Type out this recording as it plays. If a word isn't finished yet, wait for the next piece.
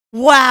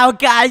Wow,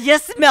 guys, you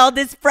smelled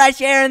this fresh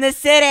air in the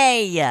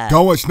city.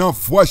 Go, it's not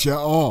fresh at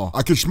all.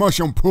 I can smell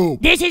some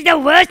poop. This is the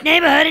worst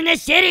neighborhood in the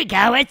city,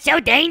 Gara. It's so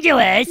dangerous.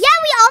 Yeah,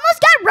 we almost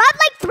got robbed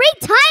like 3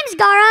 times,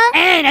 Gara.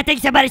 And I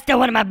think somebody stole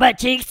one of my butt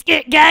cheeks.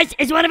 Guys,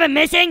 is one of them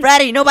missing?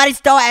 Freddy, nobody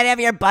stole any of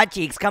your butt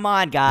cheeks. Come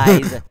on,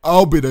 guys.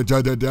 I'll be the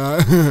da-da-da.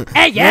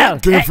 Hey, yo.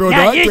 Can you feel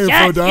that? You Can you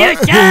feel that? You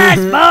shush,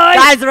 boys.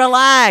 Guys,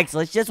 relax.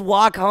 Let's just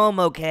walk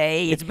home,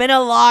 okay? It's been a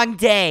long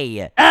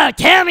day. Oh,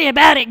 tell me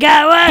about it,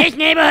 Gara. This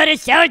neighborhood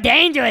is so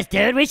dangerous,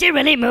 dude. We should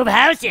really move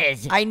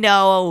houses. I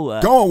know.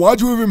 Go on, why'd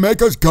you even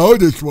make us go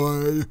this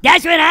way?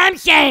 That's what I'm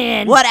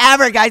saying.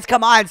 Whatever, guys.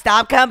 Come on.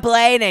 Stop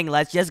complaining.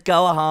 Let's just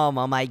go home.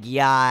 Oh, my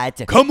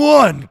God. Come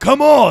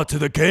on to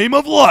the game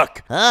of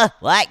luck. Huh?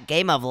 What?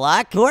 Game of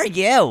luck? Who are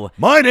you?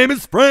 My name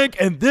is Frank,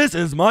 and this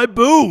is my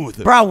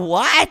booth. Bro,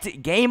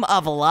 what? Game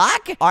of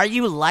luck? Are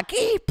you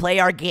lucky? Play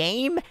our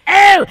game?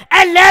 Oh,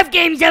 I love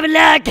games of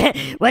luck.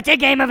 What's a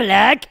game of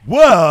luck?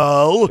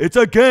 Well, it's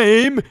a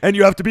game, and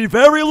you have to be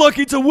very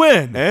lucky to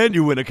win, and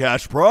you win a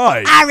cash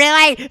prize. Ah,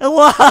 really?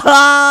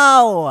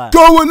 Whoa!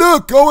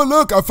 Go and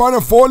look. I found a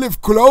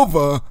 4-leaf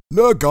clover.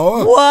 Look,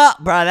 go.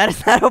 What? Bro, that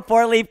is not a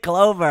 4-leaf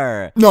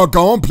clover. No,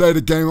 go and play the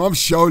game. I'm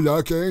so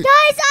lucky. Guys,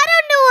 I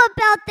don't know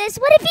about this.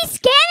 What if he's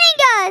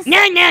scamming us? No,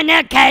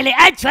 Kylie.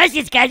 I trust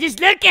this guy. Just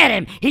look at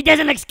him. He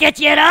doesn't look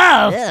sketchy at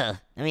all. Ugh.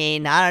 I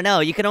mean, I don't know.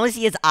 You can only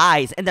see his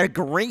eyes, and they're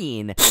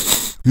green.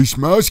 He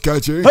smells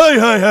sketchy.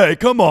 Hey,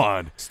 come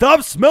on.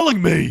 Stop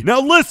smelling me.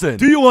 Now listen,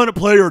 do you want to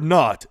play or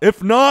not?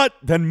 If not,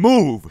 then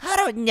move. I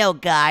don't know,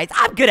 guys.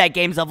 I'm good at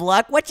games of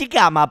luck. What you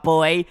got, my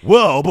boy?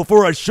 Well,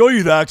 before I show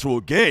you the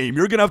actual game,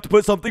 you're gonna have to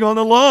put something on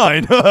the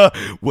line.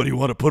 What do you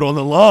want to put on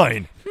the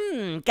line?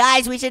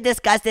 Guys, we should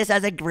discuss this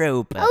as a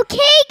group. Okay,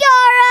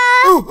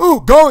 Gara.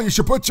 Ooh, go. You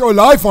should put your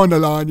life on the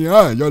line.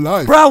 Yeah, your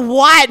life. Bro,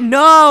 what?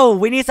 No,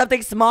 we need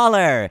something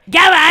smaller.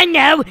 Gara, I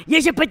know. You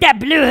should put that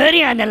blue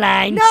hoodie on the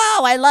line. No,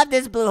 I love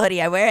this blue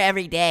hoodie. I wear it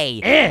every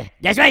day. Ugh,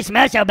 that's why it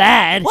smells so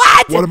bad.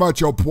 What? What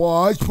about your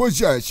prized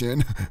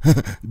possession?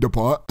 The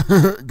pot.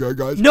 Good,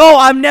 guys. No,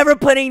 I'm never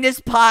putting this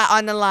pot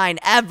on the line,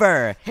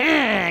 ever.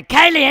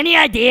 Kylie, any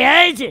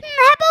ideas? How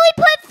about we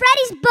put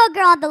Freddy's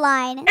booger on the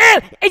line? Oh,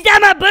 is that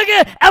my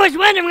booger? I was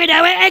wondering where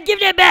that went. Hey, give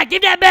that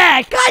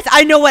back. Guys,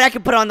 I know what I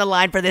can put on the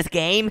line for this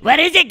game. What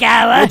is it,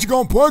 Gara? What you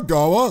gonna put,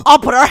 Gawa? I'll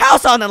put our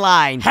house on the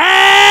line.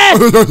 Huh?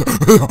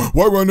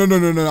 Wait,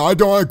 no. I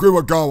don't agree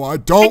with Gawa. I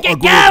don't agree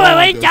with Gara, what are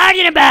Gawa. you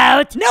talking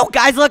about? No,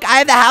 guys, look, I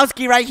have the house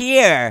key right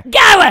here.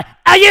 Gara,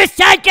 are you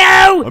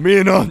psycho? I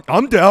mean,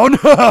 I'm down.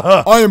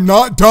 I am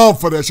not down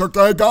for this,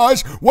 okay,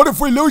 guys? What if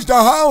we lose the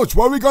house?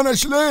 Where are we gonna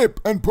sleep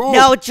and poop?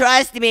 No,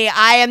 trust me,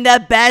 I am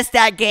the best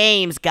at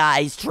games,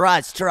 guys.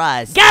 Trust.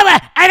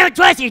 Gara, I don't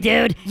trust you,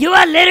 dude. You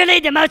are literally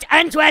the most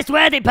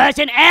untrustworthy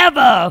person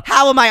ever.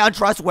 How am I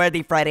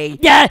untrustworthy, Freddy?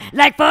 Yeah,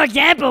 like for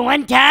example,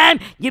 one time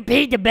you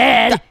peed the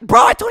bed.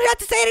 Bro, I told you not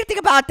to say anything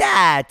about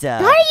that.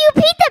 Gara, you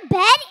peed the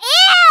bed?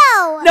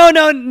 Ew! No.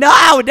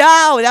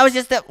 That was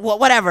just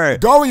whatever.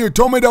 Gawa, you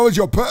told me that was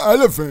your pet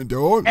elephant,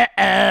 dude.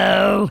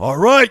 Uh-oh. All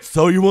right,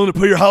 so you willing to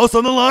put your house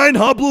on the line,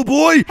 huh, blue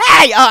boy?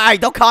 Hey, all right,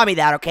 don't call me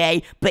that,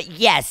 okay? But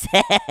yes.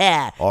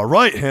 All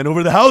right, hand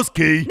over the house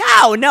key.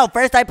 No,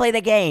 first I play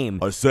the game.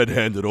 I said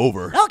hand it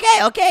over.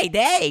 Okay,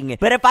 dang.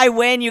 But if I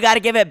win, you gotta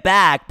give it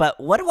back. But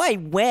what do I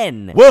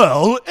win?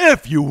 Well,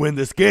 if you win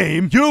this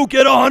game, you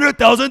get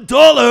 $100,000.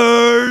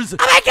 Oh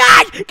my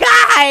gosh,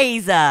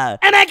 guys! Oh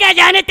my gosh,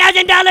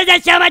 $100,000,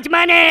 that's so much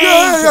money!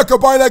 Yeah, I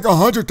could buy like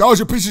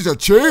 100,000 pieces of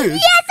cheese.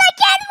 Yes, I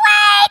can't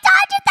wait! $100,000!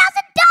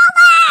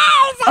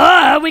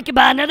 Oh, we can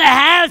buy another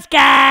house,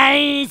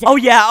 guys! Oh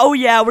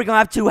yeah, we're gonna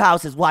have 2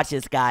 houses. Watch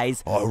this,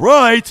 guys. All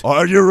right,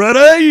 are you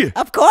ready?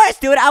 Of course,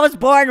 dude, I was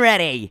born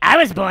ready. I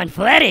was born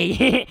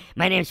Freddy.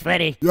 My name's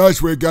Freddy.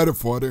 Yes, we got it,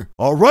 Freddy.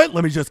 All right,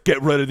 let me just get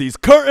rid of these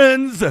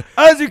curtains.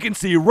 As you can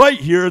see right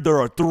here, there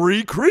are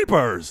 3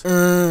 creepers.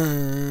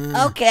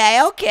 Okay.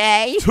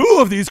 2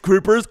 of these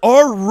creepers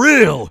are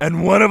real,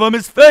 and 1 of them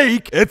is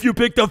fake. If you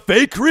pick the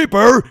fake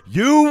creeper,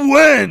 you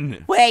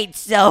win. Wait,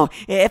 so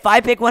if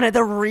I pick one of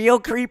the real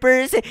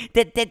creepers,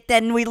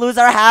 then we lose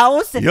our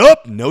house?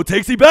 Yup, no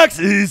takesy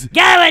backsies.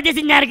 Gara, this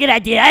is not a good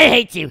idea. I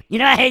hate you. You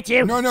know I hate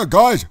you. No,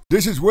 guys,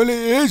 this is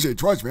really easy.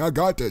 Trust me, I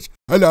got this.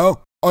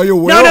 Hello? Are you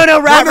will?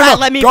 No, Rat,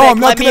 let me Go, pick, I'm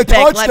not let me gonna pick,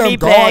 touch let them, me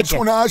go. I pick. just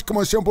want to ask him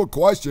a simple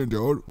question,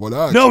 dude. What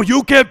else? No,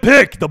 you can't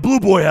pick. The blue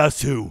boy has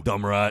to,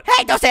 dumb rat.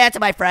 Hey, don't say that to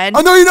my friend.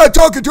 I know you're not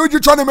talking, dude.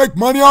 You're trying to make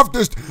money off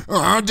this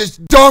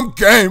dumb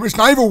game. It's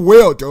not even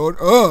real, dude.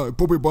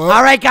 Poopy butt.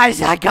 All right, guys,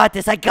 I got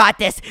this. I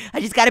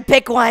just gotta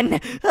pick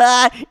one.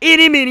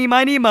 Eeny, meeny,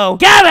 miny, mo.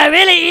 Gara,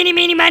 really? Eeny,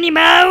 meeny, miny,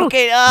 mo?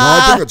 Okay, No,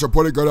 I think it's a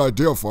pretty good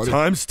idea, Freddy.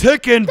 Time's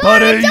ticking,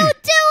 buddy. Don't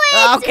do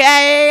it!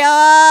 Okay,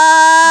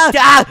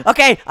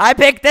 okay, I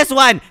picked this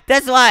one.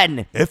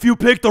 If you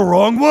pick the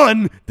wrong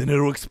one, then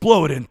it'll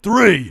explode in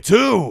 3,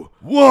 2,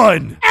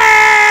 1.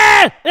 Ah!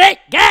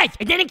 Guys,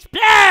 it didn't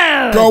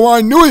explode. Go,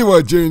 I knew you were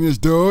a genius,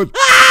 dude.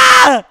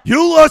 Ah!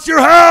 You lost your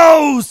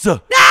house!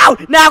 No!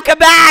 Now come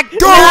back! Go,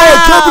 no!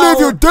 I can't believe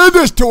you did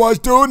this to us,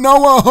 dude.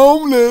 Now we're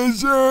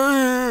homeless.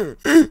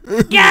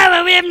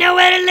 Gara, we have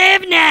nowhere to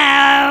live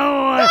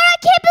now. Gara, I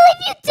can't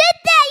believe you did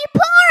that. You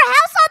put our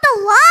house on the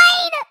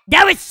line.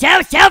 That was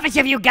so selfish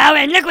of you, Gara,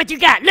 and look what you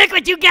got. Look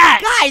what you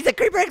got. Guys, the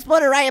creeper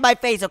exploded right in my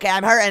face. Okay,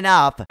 I'm hurting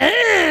up.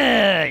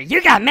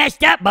 You got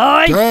messed up,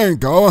 boy. Dang,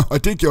 Gara, I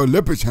think your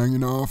lip is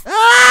hanging off.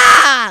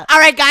 Ah! All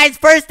right, guys,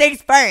 first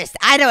things first.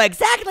 I know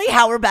exactly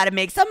how we're about to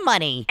make some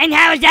money. And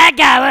how is that,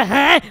 Gara,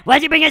 huh?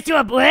 Why'd you bring us to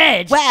a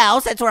bridge? Well,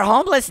 since we're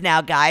homeless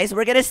now, guys,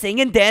 we're gonna sing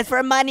and dance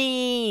for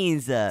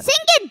monies. Sing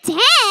and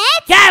dance.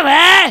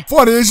 Gara!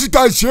 Funny, is this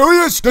guy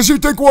serious? Does he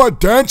think we're a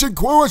dancing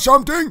crew or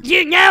something?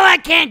 You know I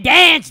can't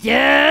dance,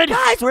 dude.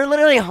 Guys, we're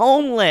literally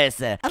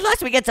homeless.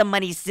 Unless we get some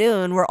money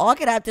soon, we're all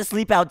gonna have to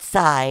sleep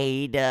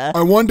outside.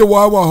 I wonder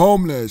why we're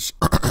homeless.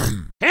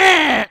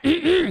 Gara,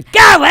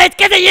 it's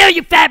because of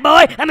you fat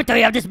boy. I'm gonna throw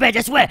you off this bridge,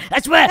 I swear.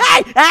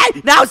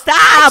 Hey, now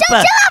stop! Chill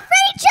out,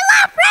 Freddy. Chill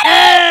out,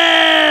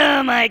 Freddy.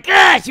 Oh my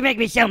gosh, you make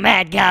me so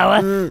mad,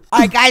 Gara. All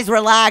right, guys,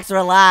 relax.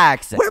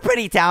 We're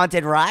pretty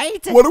talented,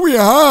 right? What do we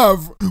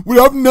have? We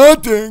have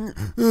nothing.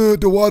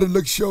 The water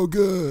looks so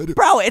good.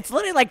 Bro, it's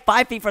literally like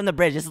 5 feet from the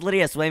bridge. This is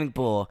literally a swimming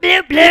pool.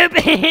 Bloop, bloop.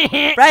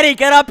 Freddy,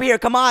 get up here.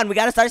 Come on, we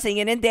gotta start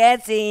singing and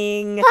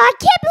dancing. I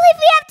can't believe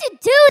we have to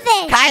do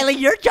this. Kylie,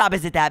 your job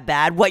isn't that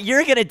bad. What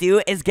you're gonna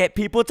do is get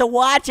people to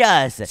watch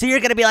us. So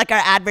you're gonna be like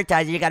our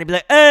advertiser. You gotta be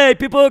like, hey,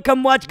 people,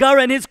 come watch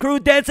Gara and his crew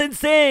dance and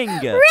sing.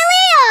 Really?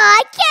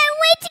 I can't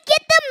wait to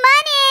get the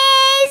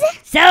monies.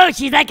 So,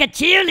 she's like a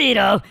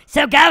cheerleader.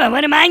 So, Gara,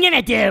 what am I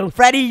gonna do?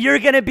 Freddy, you're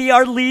gonna be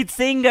our lead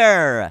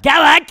singer.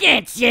 Gara, I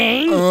can't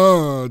sing.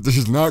 This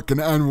is not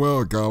gonna end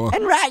well, Gara.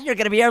 And Rat, you're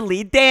gonna be our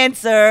lead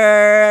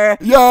dancer.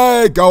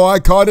 Yay, go, I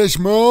caught this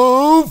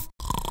move.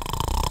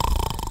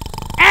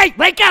 Hey,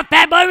 wake up,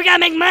 fat boy. We gotta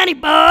make money,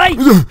 boy.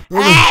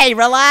 Hey,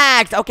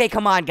 relax. Okay,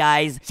 come on,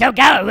 guys. So,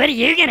 Gara, what are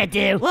you gonna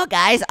do? Well,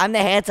 guys, I'm the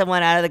handsome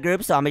one out of the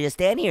group, so I'm gonna just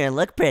stand here and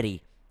look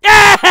pretty.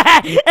 Oh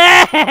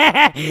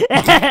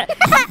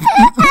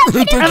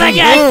my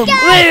god!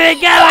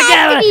 Wait,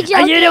 Gara.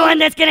 Are you the one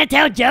that's gonna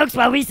tell jokes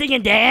while we sing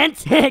and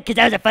dance? Cause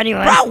that was a funny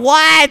one. Bro,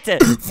 what?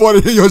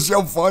 Funny, you're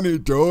so funny,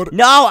 dude.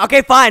 No,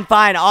 okay, fine.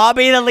 I'll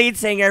be the lead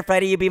singer.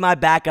 Freddy, you be my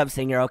backup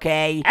singer,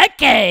 okay?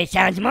 Okay,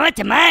 sounds more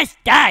to my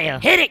style.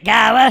 Hit it,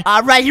 Gara.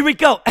 All right, here we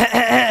go.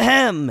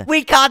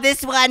 We call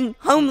this one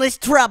Homeless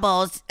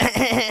Troubles.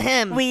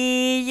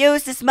 We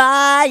used to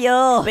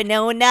smile, but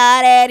no,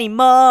 not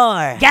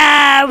anymore.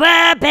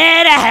 Gara,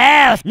 better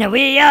house. Now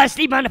we all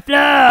sleep on the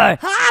floor.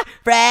 Huh?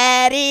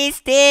 Freddy's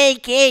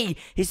stinky.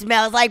 He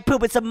smells like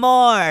poop and some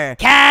more.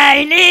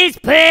 Kylie's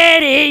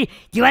pretty.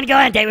 Do you want to go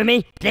on a date with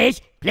me? Please?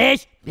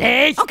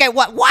 Okay,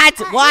 what?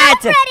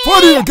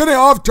 Funny, you're getting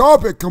off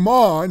topic, come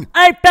on.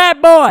 Hey,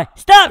 fat boy,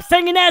 stop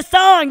singing that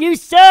song. You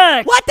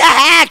suck. What the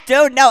heck,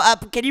 dude? No,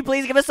 can you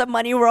please give us some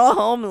money? We're all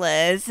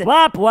homeless.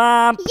 Womp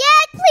womp.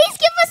 Yeah, please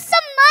give us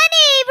some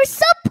money. We're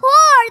so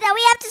poor that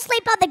we have to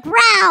sleep on the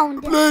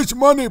ground. Please,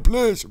 money,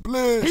 please.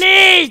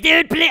 Please,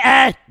 dude,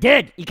 please.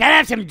 Dude, you gotta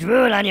have some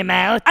drool on your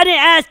mouth. I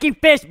didn't ask you,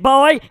 fish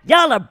boy.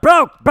 Y'all are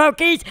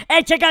brokies.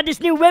 Hey, check out this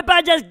new whip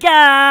I just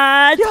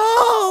got.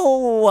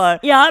 Yo!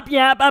 Yup,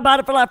 I bought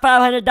it for like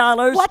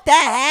 $500. What the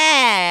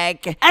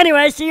heck?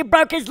 Anyway, see you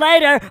brokies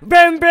later.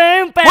 Boom,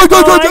 boom, fat Wait,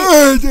 boy.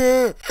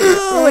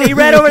 Dude, he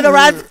ran over the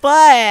rat's foot.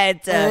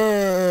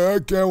 I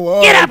can't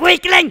walk. Get up,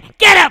 weakling.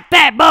 Get up,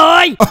 fat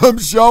boy. I'm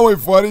sorry,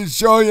 Funny.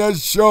 Sure.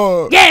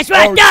 Yes,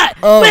 right, we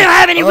don't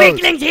have any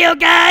weaklings here,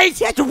 guys.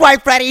 That's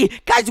right, Freddy.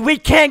 Guys, we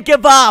can't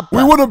give up.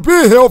 We wouldn't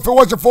be here if it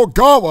wasn't for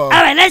Gara.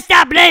 Alright, let's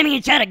stop blaming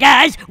each other,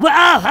 guys. We're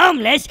all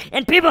homeless,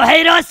 and people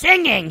hate our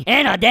singing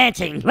and our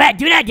dancing. What,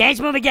 do that dance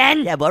move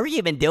again? Yeah, what were you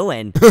even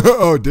doing?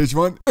 Oh, this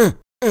one?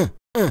 Ew.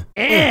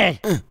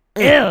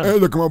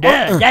 Look at my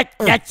butt.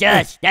 That's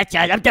us.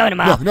 I'm throwing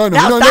them off. No,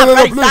 Stop,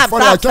 Freddy, please,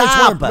 Funny, I can't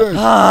swim, please.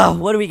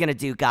 What are we gonna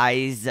do,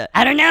 guys?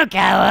 I don't know,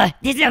 Gara.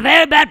 This is a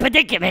very bad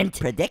predicament.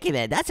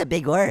 Predicament? That's a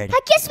big word. I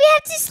guess we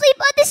have to sleep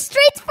on the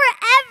streets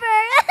forever.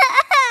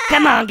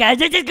 Come on, guys.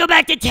 Let's just go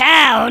back to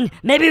town.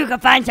 Maybe we can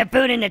find some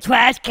food in the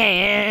trash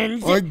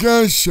cans. I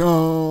guess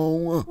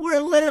so.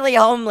 We're literally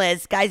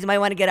homeless. Guys, you might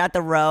want to get out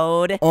the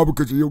road. All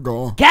because of you,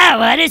 Gara.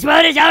 Gara, this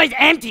road is always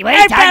empty. What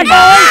are you talking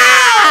about?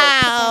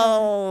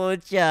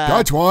 Ouch!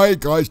 That's why,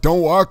 guys,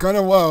 don't walk on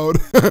the road.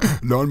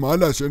 Learn my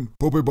lesson,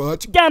 poopy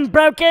butts. Dumb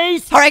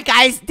brokies. Alright,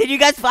 guys, did you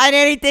guys find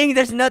anything?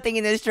 There's nothing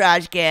in this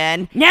trash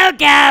can. No,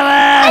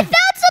 Gara. I found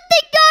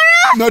something,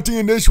 Gara. Nothing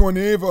in this one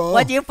either.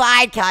 What'd you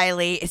find,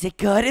 Kylie? Is it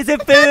good? Is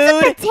it Some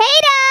food? potatoes.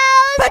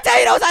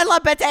 Potatoes! I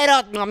love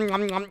potatoes!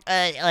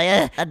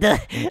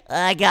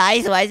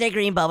 Guys, why is there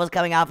green bubbles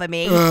coming off of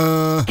me?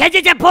 Cause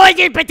it's a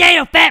poisoned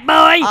potato, fat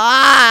boy.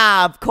 Oh,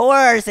 Yeah, of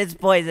course it's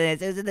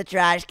poisonous. It was in the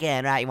trash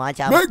can. Right, you want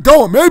some?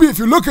 Go on, maybe if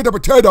you look at the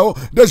potato,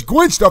 there's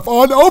green stuff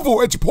all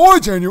over. It's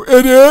poison, you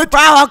idiot.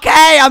 Bro,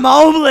 okay, I'm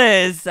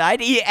homeless.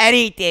 I'd eat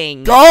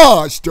anything.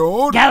 Gosh,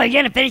 dude. Go, you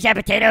gonna finish that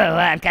potato or what?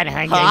 I'm kind of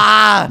hungry.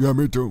 Ah, Yeah,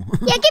 me too. Yeah,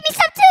 give me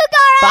some too,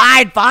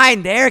 Gara.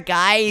 fine, there,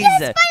 guys.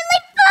 Finally food.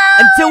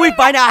 Until we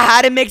find out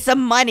how to make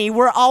some money,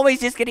 we're always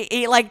just gonna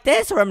eat like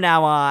this from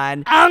now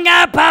on. I don't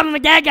got a problem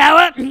with that,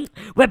 Gower.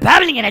 We're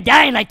probably gonna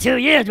die in like 2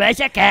 years, but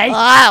it's okay.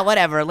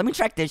 Whatever. Let me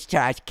check this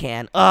trash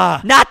can.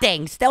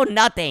 Nothing. Still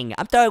nothing.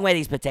 I'm throwing away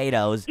these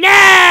potatoes.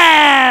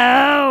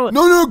 No!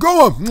 No,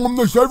 go on.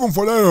 Let's save them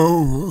for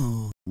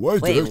later. What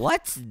is Wait, this?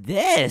 what's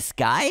this,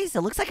 guys?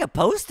 It looks like a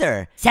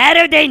poster.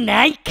 Saturday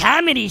night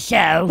comedy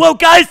show. Whoa,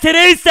 guys,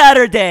 today's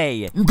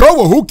Saturday.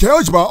 Go on, who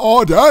cares about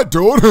all that,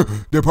 dude?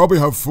 They probably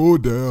have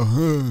food there.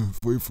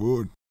 Free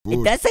food.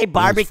 It does say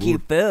barbecue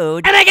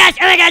food. Oh my gosh,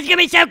 it's gonna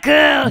be so cool.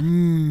 Guys,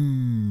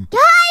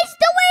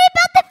 don't worry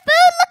about the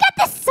food. Look at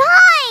the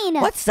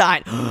sign. What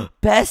sign?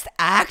 Best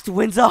act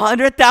wins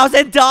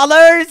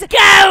 $100,000?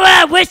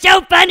 Go, we're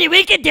so funny,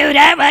 we can do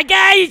that, right,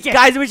 guys?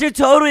 Guys, we should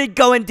totally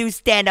go and do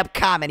stand-up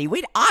comedy.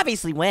 We'd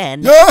obviously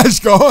win.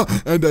 Yes, go on.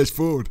 And there's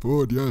food.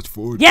 Food, yes,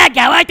 food. Yeah,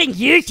 Go, I think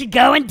you should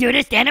go and do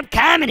the stand-up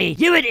comedy.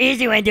 You would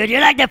easy win, dude.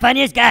 You're like the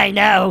funniest guy I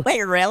know.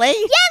 Wait, really? Yeah,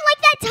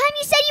 like that time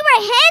you said you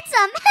were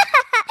handsome.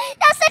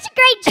 That was such a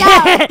great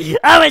joke.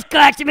 Always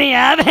cracks me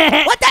up.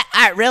 What the?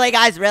 Alright, really,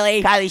 guys?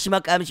 Really? Kylie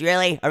Schmookums,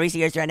 really? Are we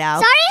serious right now?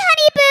 Sorry,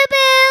 honey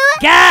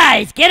boo-boo.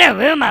 Guys, get a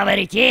room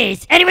already,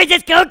 jeez. Anyways,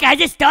 let's go, guys.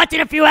 It starts in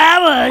a few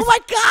hours. Oh my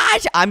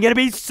gosh, I'm gonna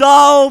be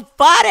so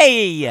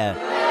funny.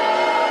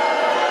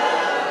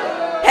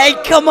 Hey,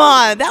 come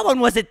on. That one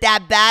wasn't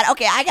that bad.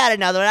 Okay, I got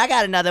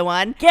another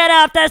one. Get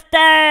off the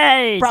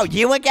stage. Bro,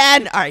 you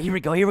again? All right, here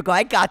we go.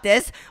 I got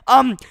this.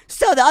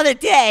 So the other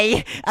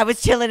day, I was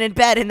chilling in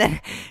bed and then,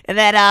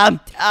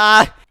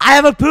 I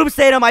have a poop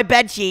stain on my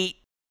bed sheet.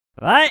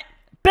 What?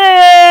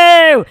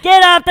 Boo!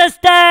 Get off the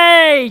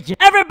stage!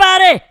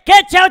 Everybody,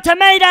 get your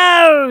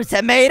tomatoes!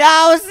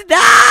 Tomatoes? No!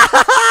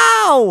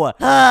 Oh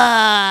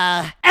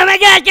my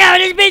god, Go,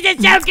 this pizza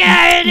is so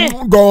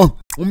good! Go on.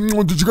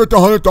 Did you get the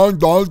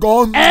 $100,000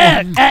 gone?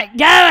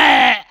 Go,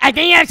 I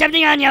think you have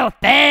something on your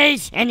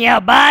face, and your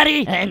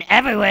body, and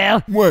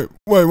everywhere. Wait,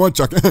 1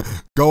 second.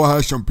 Go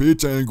have some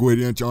pizza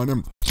ingredients on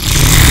them.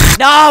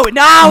 No,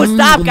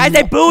 stop, guys.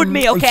 They booed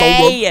me,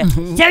 okay?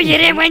 So you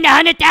didn't win the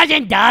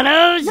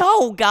 $100,000?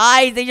 No,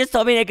 guys. They just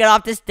told me to get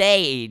off the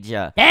stage.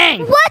 Dang.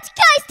 What,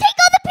 guys? Take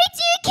all the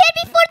pizza you can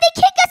before they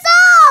kick us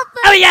off.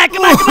 Oh yeah,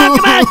 come on.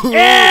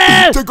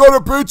 Take all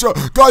the pizza.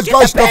 Guys,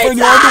 stuff in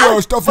your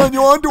underwear. Stuff in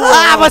your underwear.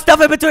 I have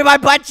stuff in between my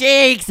butt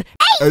cheeks.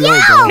 Hey,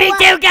 Me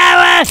too,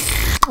 Gower.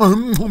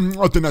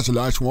 I think that's the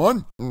last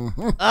one.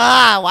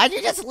 Why'd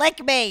you just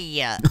lick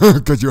me?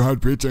 Because you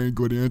had pizza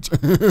ingredients.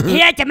 He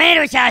had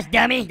tomato sauce,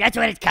 dummy. That's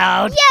what it's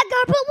called. Yeah,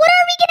 Gar, but what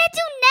are we gonna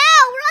do now?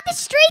 We're on the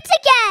streets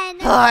again.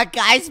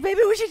 Guys,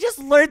 maybe we should just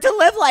learn to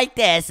live like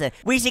this.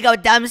 We should go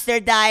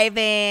dumpster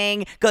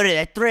diving, go to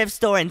the thrift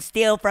store and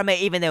steal from it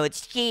even though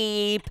it's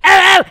cheap.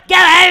 Oh, Go,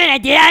 I have an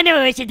idea. I know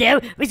what we should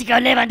do. We should go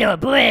live under a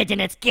bridge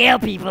and then scare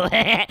people.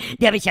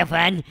 That'd be so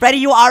fun. Freddy,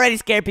 you already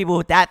scared people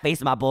with that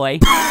face, my boy.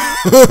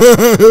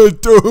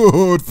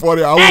 Dude,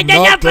 funny. I would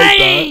not take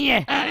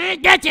that.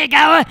 That's it,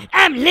 Gower.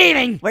 I'm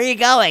leaving. Where are you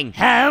going?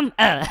 Home?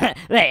 Oh,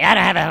 wait, I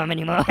don't have a home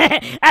anymore.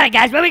 Alright,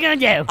 guys, what are we gonna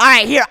do?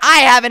 Alright, here, I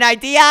have an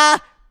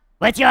idea.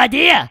 What's your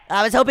idea?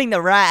 I was hoping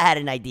the rat had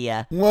an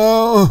idea.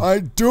 Well, I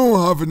do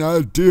have an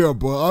idea,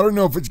 but I don't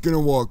know if it's gonna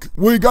work.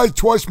 Will you guys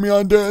trust me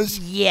on this?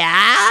 Yeah?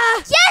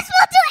 Yes,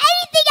 we'll do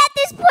anything at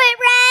this point,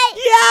 right?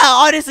 Yeah,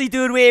 honestly,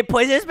 dude, we ate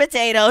poisonous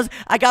potatoes.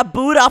 I got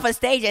booed off a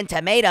stage and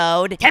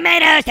tomatoed.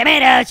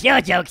 Tomatoes,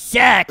 your jokes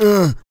suck.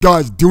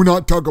 Guys, do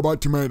not talk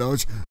about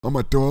tomatoes. I'm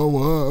gonna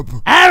throw up.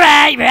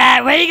 Alright,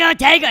 where are you gonna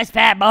take us,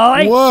 fat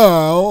boy?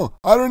 Well,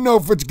 I don't know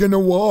if it's gonna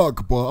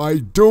work, but I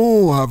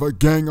do have a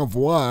gang of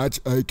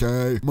rats, aka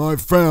my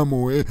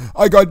family.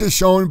 I got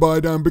disowned by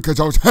them because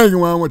I was hanging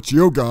around with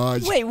you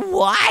guys. Wait,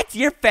 what?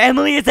 Your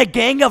family is a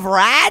gang of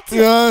rats?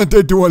 Yeah,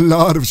 they do a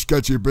lot of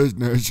sketchy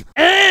business.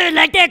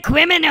 Like they're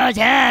criminals,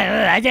 huh?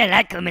 I don't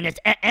like criminals.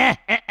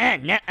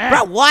 No.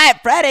 Bro, what,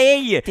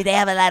 Freddy? Do they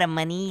have a lot of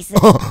monies?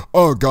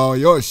 Oh, God,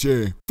 you'll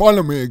see.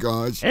 Follow me,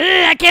 guys.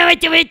 I can't wait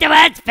to eat the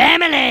rat's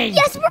family.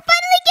 Yes, we're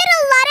finally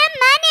getting a lot of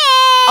money.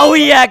 Oh,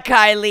 yeah,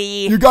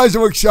 Kylie. You guys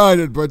are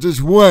excited, but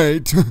just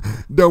wait.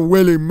 They're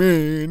really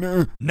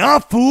mean. Nah,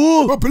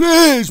 fool. But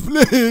please,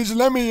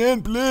 let me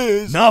in,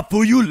 please. Nah,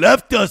 fool, you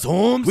left us,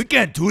 Holmes. We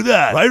can't do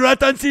that. Right,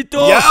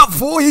 Ratancito? Yeah,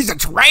 fool, he's a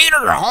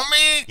traitor,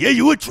 homie. Yeah,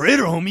 you a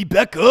traitor, homie.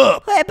 Back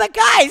up. Hey, but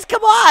guys,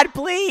 come on,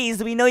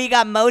 please. We know you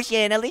got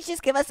motion. At least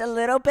just give us a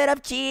little bit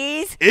of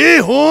cheese. Hey,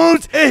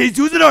 Holmes. Hey, he's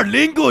using our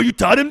lingo. You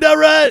taught him that,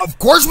 right? Of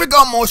course we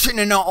got motion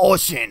in the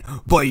ocean,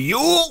 but you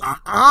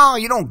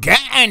don't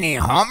get any,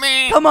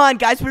 homie. Come on,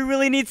 guys. We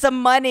really need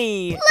some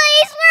money.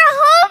 Please, we're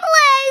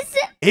homeless.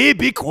 Hey,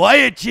 be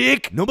quiet,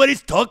 chick.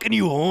 Nobody's talking to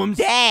you, Holmes.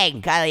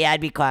 Dang. Kylie, I'd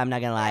be quiet. I'm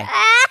not gonna lie.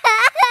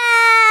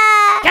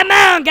 Come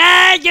on,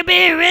 guys, you're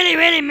being really,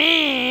 really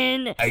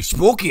mean. Hey,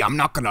 Spooky, I'm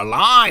not gonna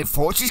lie,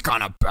 fool, she's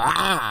kinda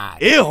bad.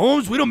 Hey,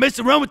 Holmes, we don't mess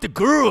around with the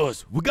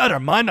girls. We got our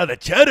mind on the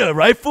cheddar,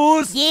 right,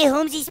 fools? Yeah,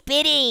 Holmesy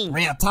spitting.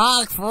 Real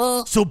talk,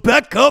 fool. So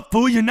back up,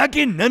 fool. You're not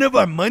getting none of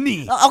our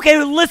money.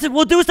 Okay, listen,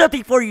 we'll do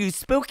something for you.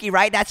 Spooky,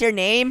 right? That's your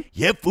name?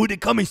 Yeah, fool, they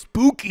call me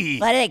Spooky.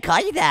 Why did they call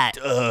you that?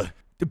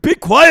 Be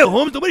quiet,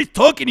 Holmes. Nobody's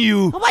talking to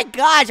you. Oh my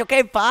gosh,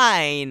 okay,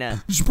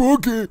 fine.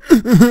 Spooky,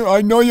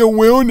 I know your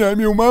real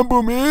name. You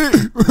remember me?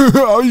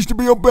 I used to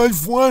be your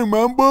best friend.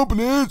 Remember?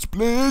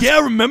 Please. Yeah, I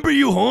remember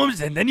you,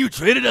 Holmes, and then you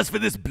traded us for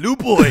this blue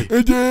boy.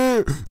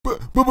 Yeah,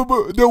 but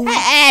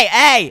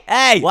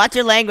Hey! Watch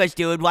your language,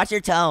 dude. Watch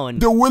your tone.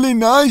 they're really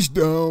nice,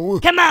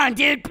 though. Come on,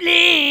 dude,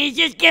 please,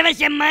 just give us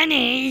some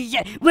money.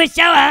 We're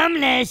so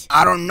homeless.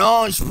 I don't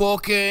know,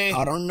 Spooky.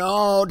 I don't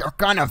know. They're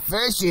kinda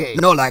fishy.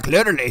 No, like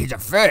literally, he's a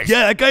fish.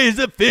 Yeah, that guy is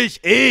a fish.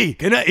 Hey,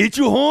 can I eat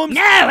you, Holmes?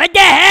 No, what the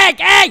heck?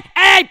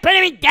 Hey, put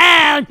me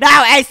down.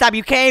 No, hey, stop.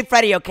 You can't,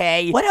 Freddy,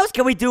 okay? What else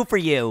can we do for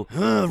you?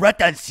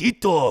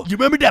 Ratancito. You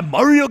remember that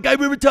Mario guy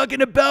we were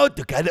talking about?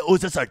 The guy that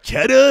owes us our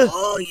cheddar?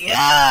 Oh,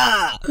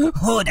 yeah.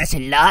 Oh, that's a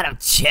lot of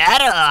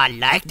cheddar. I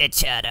like the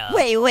cheddar.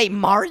 Wait,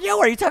 Mario?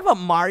 Are you talking about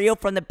Mario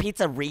from the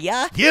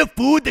pizzeria? Yeah,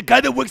 fool. The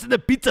guy that works in the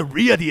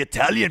pizzeria, the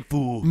Italian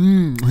fool.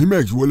 He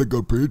makes really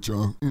good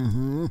pizza.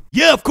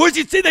 Yeah, of course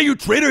you'd say that, you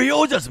traitor. He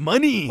owes us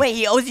money. Wait,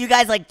 he owes you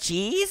guys like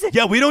cheese?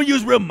 Yeah, we don't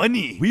use real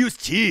money. We use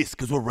cheese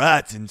because we're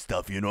rats and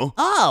stuff, you know?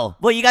 Oh,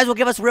 well, you guys will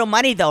give us real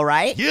money though,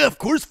 right? Yeah, of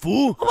course,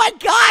 fool. Oh my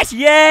gosh,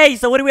 yay!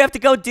 So what do we have to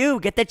go do?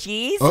 Get the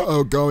cheese?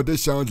 Uh-oh, God,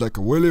 this sounds like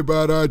a really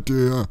bad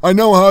idea. I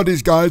know how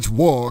these guys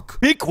walk.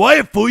 Be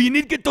quiet, fool. You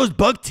need to get those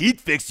buck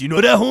teeth fixed. You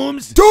know that,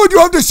 Holmes? Dude, you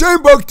have the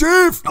same buck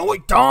teeth! No, we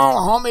don't,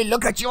 homie.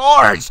 Look at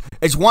yours.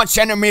 It's 1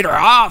 centimeter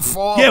off,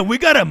 fool. Yeah, we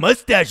got a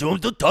mustache,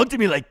 Holmes. Don't talk to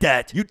me like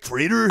that. You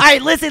traitor.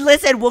 Alright,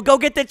 listen. We'll go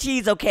get the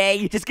cheese,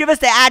 okay? Just give us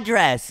the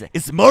address.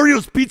 It's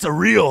Mario's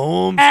Pizzeria,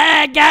 Holmes.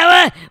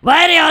 Gara,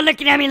 why are they all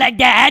looking at me like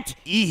that?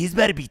 He's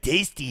about to be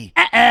tasty.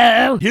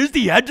 Uh-oh. Here's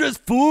the address,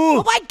 fool.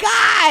 Oh my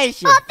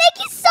gosh! Oh, thank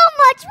you so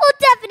much. We'll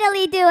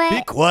definitely do Be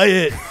it.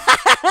 quiet.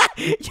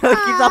 Yo, he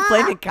keeps on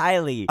blaming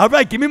Kylie. All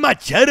right, give me my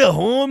cheddar,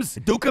 Holmes.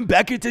 Don't come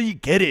back here till you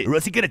get it, or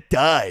else you're gonna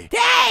die.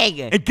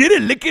 Dang! And get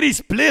it lickety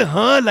split,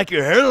 huh? Like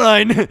your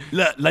hairline.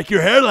 Like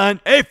your hairline.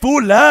 Hey,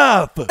 fool,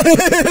 laugh.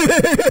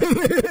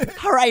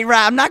 Alright,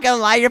 Ra, I'm not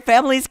gonna lie, your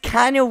family's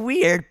kind of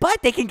weird,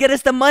 but they can get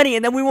us the money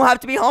and then we won't have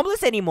to be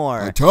homeless I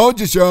anymore. told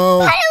you so.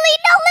 Finally,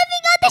 no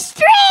living on the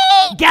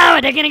street.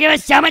 Gara, they're gonna give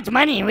us so much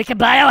money and we can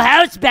buy our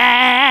house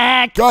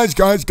back. Guys,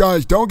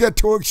 don't get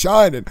too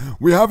excited.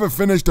 We haven't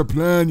finished the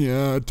plan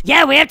yet.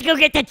 Yeah, we have to go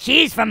get the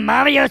cheese from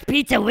Mario's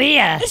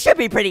Pizzeria. This should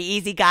be pretty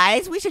easy,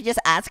 guys. We should just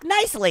ask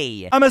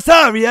nicely. I'm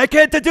sorry, I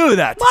can't do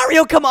that.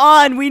 Mario, come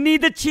on, we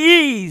need the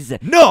cheese.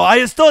 No,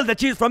 I stole the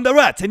cheese from the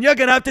rats, and you're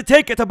gonna have to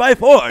take it by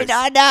force.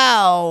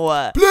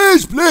 No.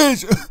 Please.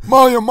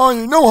 Mario,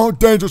 you know how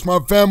dangerous my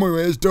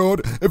family is,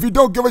 dude. If you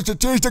don't give us the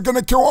cheese, they're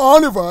gonna kill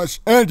all of us.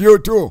 And you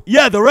too.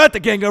 Yeah, the rat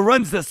gang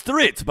runs the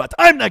streets, but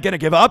I'm not gonna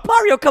give up.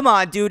 Mario, come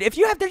on, dude. If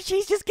you have the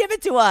cheese, just give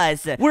it to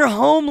us. We're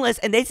homeless,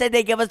 and they said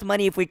they'd give us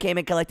money if we came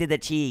and collected the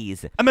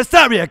cheese. I'm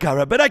sorry,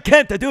 Gara, but I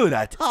can't do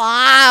that.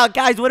 Oh,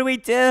 guys, what do we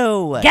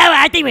do? Gara,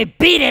 I think we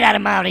beat it out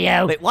of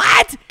Mario. Wait,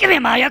 what? Come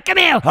here, Mario, come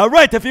here. All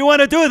right, if you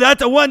want to do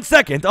that, 1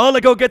 second. I'll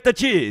go get the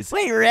cheese.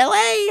 Wait,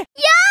 really?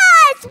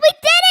 Yes, we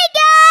did it,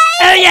 guys.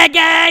 Oh yeah,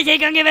 guys, they're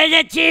gonna give us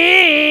the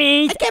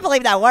cheese. I can't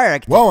believe that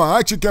worked. Wow, I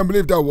actually can't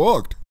believe that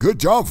worked. Good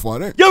job,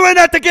 Funny. You're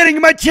not getting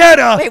my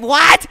cheddar. Wait,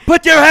 what?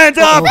 Put your hands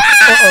up.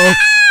 Uh-oh.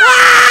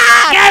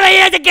 Gara, he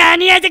has a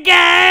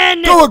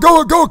gun.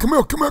 Go, come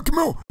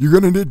here. You're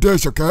gonna need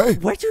this, okay?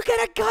 Where'd you get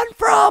a gun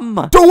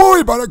from? Don't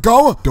worry about it,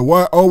 Gara. The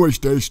wire always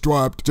stays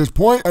strapped. Just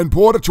point and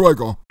pull the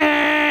trigger.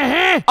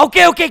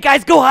 Okay,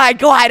 guys, go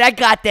hide. I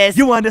got this.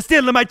 You want to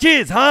steal my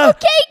cheese, huh?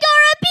 Okay,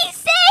 Gara, be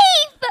safe.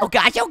 Oh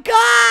gosh.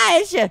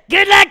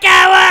 Good luck,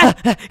 Gara.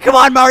 Come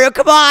on, Mario,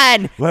 come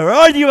on. Where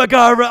are you,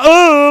 Gara?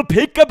 Oh,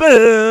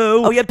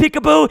 peekaboo. Oh, yeah,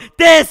 peekaboo,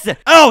 this.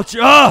 Ouch.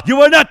 You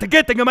are not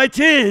getting my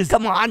cheese.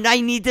 Come on, I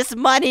need this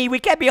money. We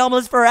can't be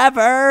homeless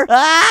forever.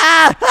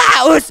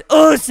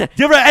 Oos.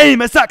 Your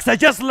aim sucks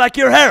just like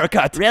your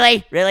haircut.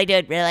 Really,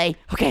 dude, really?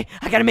 Okay,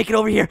 I gotta make it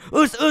over here.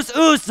 Oos.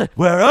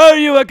 Where are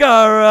you,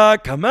 Gara?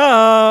 Come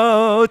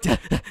out.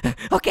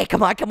 Okay,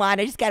 come on.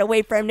 I just gotta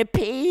wait for him to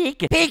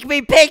peek. Peek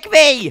me.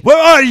 Where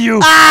are you?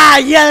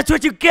 Yeah, that's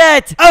what you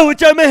get.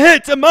 Ouch, I'm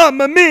hit.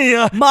 Mamma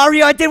mia.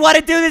 Mario, I didn't want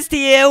to do this to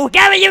you.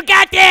 Gara, you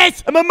got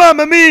this.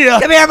 Mamma mia.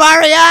 Come here,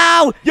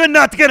 Mario. You're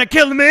not gonna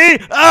kill me.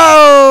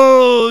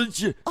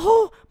 Ouch.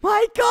 Oh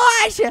my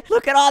gosh,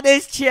 look at all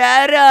this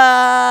cheddar.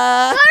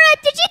 Gara,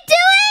 did you do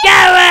it?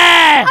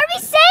 Gara. Are we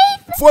safe?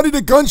 Funny,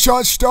 the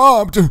gunshot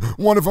stopped.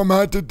 One of them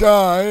had to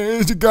die.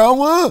 Is it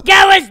Gara?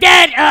 Gara's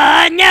dead.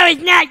 Oh, no, he's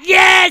not.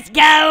 Yes,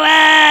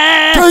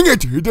 Gara. Dang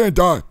it, he didn't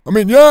die. I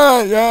mean,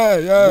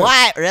 yeah.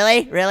 What?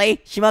 Really?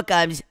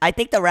 Schmuckums, I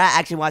think the rat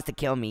actually wants to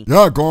kill me.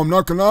 Yeah, Gara, I'm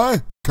not gonna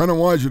lie. Kinda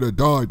wants you to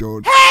die,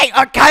 dude. Hey,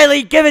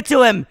 Kylie, give it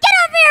to him. Get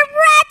over here,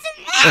 rats.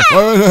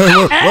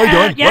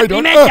 Wait, yep, wait,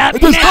 you messed up,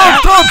 you messed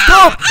up.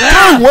 Stop!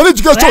 Dang, why did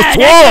you get so Well, strong?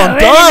 that's really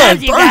Dang,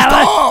 loves you, Gara.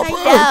 stop!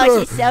 I know,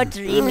 she's so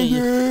dreamy.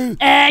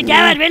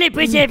 Gara, I'd really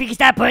appreciate if you could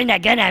stop pointing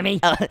that gun at me.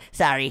 Oh,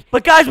 sorry.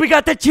 But guys, we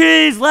got the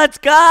cheese. Let's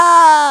go.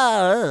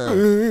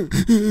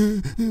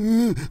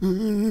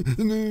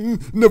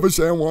 Never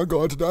say I want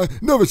God to die.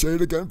 Never say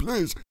it again,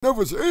 please.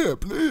 Never say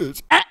it,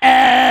 please.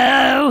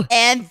 Uh-oh.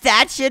 And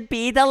that should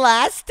be the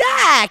last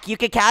stack. You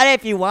can count it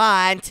if you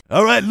want.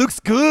 All right, looks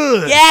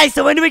good. Yeah,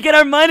 so when do we get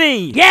our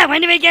money? Yeah,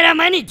 when do we get our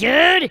money,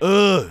 dude?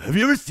 Have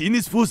you ever seen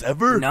these fools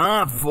ever?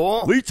 Nah,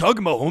 fool. What are you talking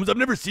about, Holmes? I've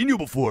never seen you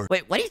before.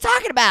 Wait, what are you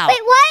talking about? Wait,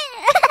 what?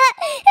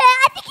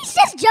 I think he's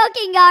just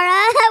joking,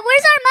 Gara.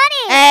 Where's our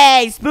money?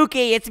 Hey,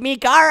 Spooky, it's me,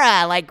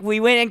 Gara. Like, we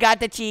went and got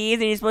the cheese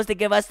and you're supposed to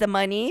give us the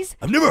monies?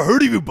 I've never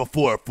heard of you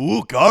before,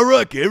 fool.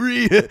 Gara,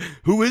 Gary.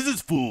 Who is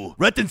this fool?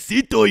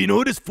 Ratancito, you know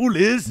who this fool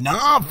is?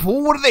 Nah,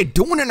 fool. What are they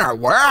doing in our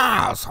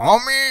warehouse,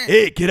 homie?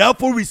 Hey, get out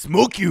before we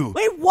smoke you.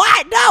 Wait,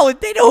 what? No,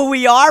 they know who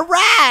we are,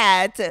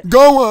 Rat.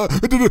 Go, I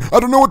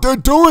don't know what they're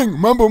doing.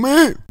 Remember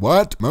me?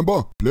 What?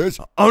 Remember? Please?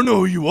 I don't know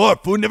who you are,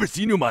 fool. Never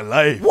seen you in my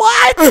life.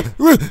 What?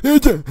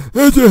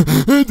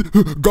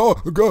 Go.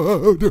 They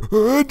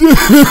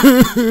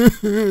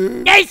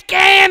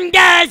scammed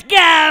us,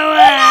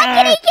 Gara.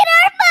 Can we get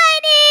our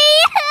money?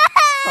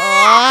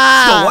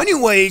 Ah. So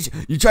anyways,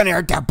 you trying to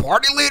hurt that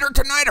party later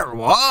tonight or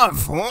what,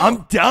 fool?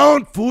 I'm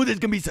down, fool. There's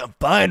gonna be some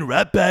fine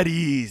rap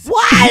baddies.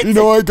 What? You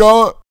know,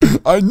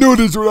 I knew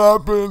this would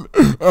happen.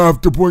 I have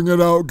to bring it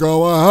out,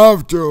 go. I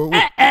have to.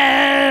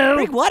 Uh-oh.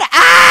 Wait, what?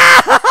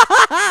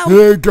 Ah!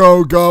 Here you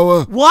go,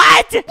 Goa.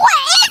 What? What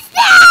is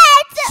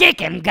that? Sick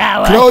him,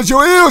 Gara. Close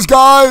your ears,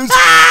 guys.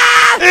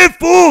 Ah! Hey,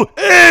 fool!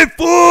 Hey,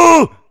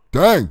 fool!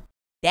 Dang.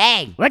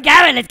 Dang. Well,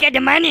 Gara, let's get the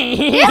money.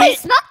 Really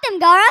smoked them,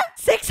 Gara.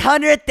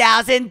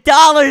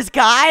 $600,000,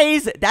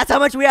 guys. That's how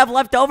much we have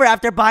left over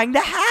after buying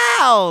the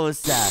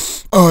house.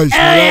 Oh, you smell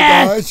that,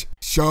 yeah. guys?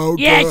 So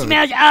Yeah, it good.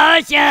 smells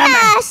awesome.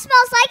 Ah,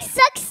 smells like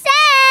success.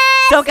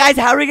 So, guys,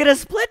 how are we gonna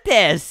split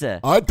this?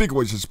 I think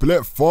we should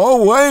split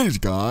 4 ways,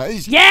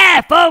 guys. Yeah,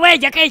 4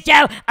 ways. Okay,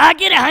 so I'll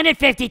get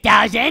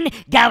 150,000.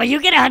 Gara,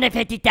 you get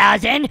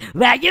 150,000.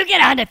 Rat, you get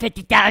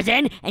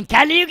 150,000. And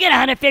Kylie, you get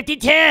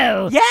 152.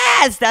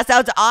 Yes, that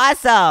sounds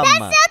awesome.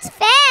 That sounds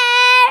fair.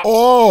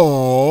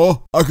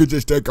 Oh, I could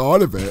just take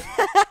all of it.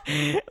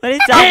 What are you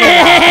talking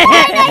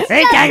about? What are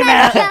you talking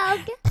about? Joke.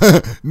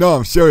 No,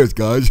 I'm serious,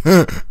 guys.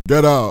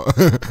 Get out.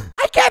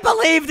 I can't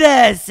believe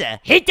this.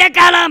 He took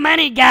all our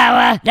money,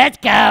 Gara. Let's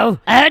go.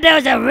 I heard there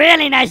was a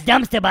really nice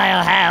dumpster by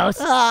our house.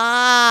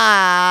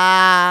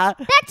 Ah.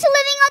 Back to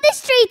living on the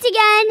streets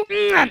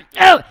again.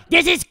 Oh,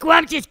 this is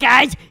scrumptious,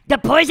 guys. The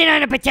poison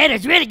on the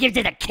potatoes really gives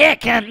it a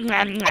kick. It's my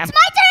turn,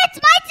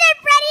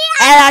 Freddy.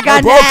 And I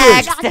got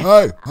Brokers.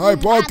 next. Hey,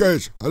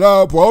 brokers.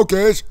 Hello,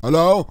 brokers.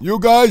 Hello. You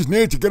guys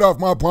need to get off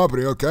my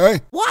property, okay?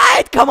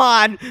 What? Come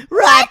on.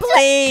 Right,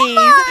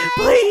 please.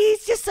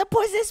 Please, just some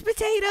poisonous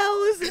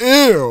potatoes.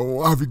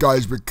 Ew, have you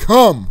guys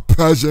become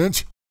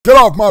peasants? Get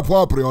off my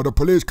property or the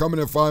police coming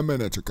in 5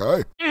 minutes,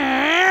 okay?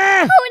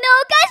 Oh no,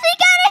 guys, we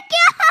gotta go.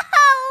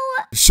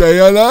 Say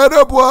you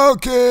later,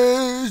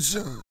 brokers.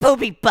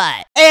 Poopy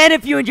butt. And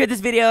if you enjoyed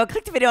this video,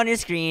 click the video on your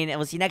screen, and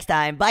we'll see you next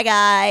time. Bye,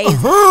 guys.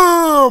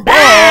 Bye.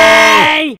 Bye.